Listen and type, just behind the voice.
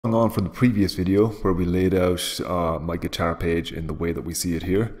On from the previous video where we laid out my guitar page in the way that we see it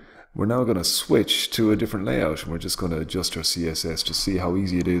here, we're now going to switch to a different layout. We're just going to adjust our CSS to see how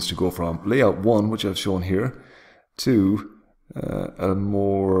easy it is to go from layout 1, which I've shown here, to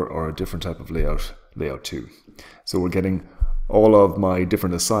a different type of layout 2. So we're getting all of my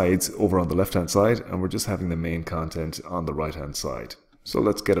different asides over on the left hand side, and we're just having the main content on the right hand side. So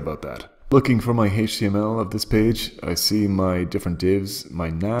let's get about that. Looking for my HTML of this page, I see my different divs, my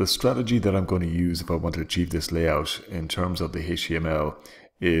nav. The strategy that I'm going to use if I want to achieve this layout in terms of the HTML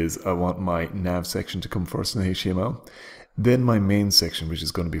is I want my nav section to come first in the HTML, then my main section, which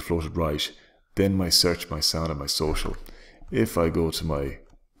is going to be floated right, then my search, my sound, and my social. If I go to my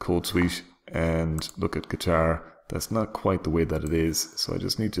code suite and look at guitar, that's not quite the way that it is, so I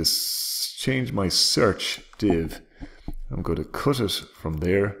just need to change my search div. I'm going to cut it from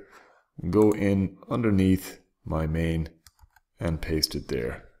there, go in underneath my main and paste it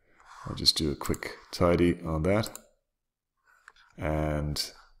there. I'll just do a quick tidy on that,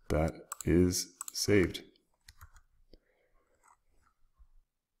 and that is saved.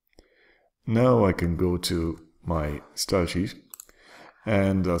 Now I can go to my style sheet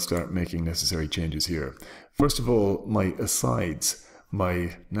and I'll start making necessary changes here. First of all, my asides,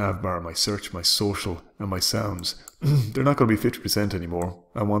 my navbar, my search, my social, and my sounds, they're not going to be 50% anymore.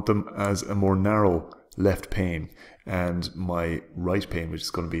 I want them as a more narrow left pane, and my right pane, which is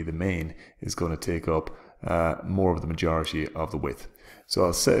going to be the main, is going to take up more of the majority of the width. So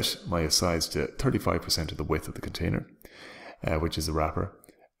I'll set my asides to 35% of the width of the container, which is the wrapper,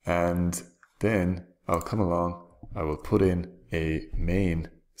 and then I'll come along, I will put in a main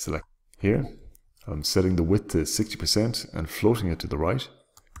select here. I'm setting the width to 60% and floating it to the right.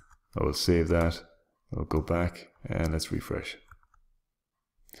 I will save that. I'll go back and let's refresh.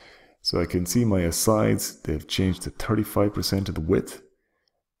 So I can see my asides, they've changed to 35% of the width,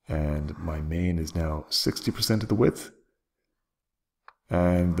 and my main is now 60% of the width,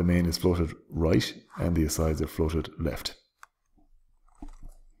 and the main is floated right and the asides are floated left.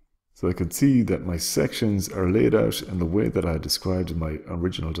 So I can see that my sections are laid out in the way that I had described in my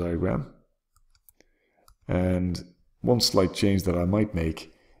original diagram. And one slight change that I might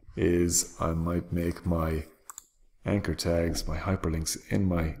make is I might make my anchor tags, my hyperlinks in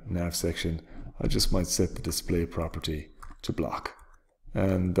my nav section, I just might set the display property to block,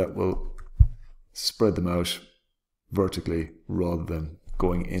 and that will spread them out vertically rather than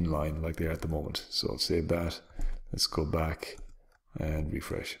going inline like they are at the moment. So I'll save that. Let's go back and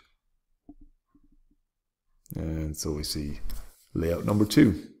refresh. And so we see layout number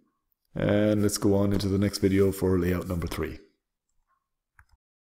 2. And let's go on into the next video for layout number 3.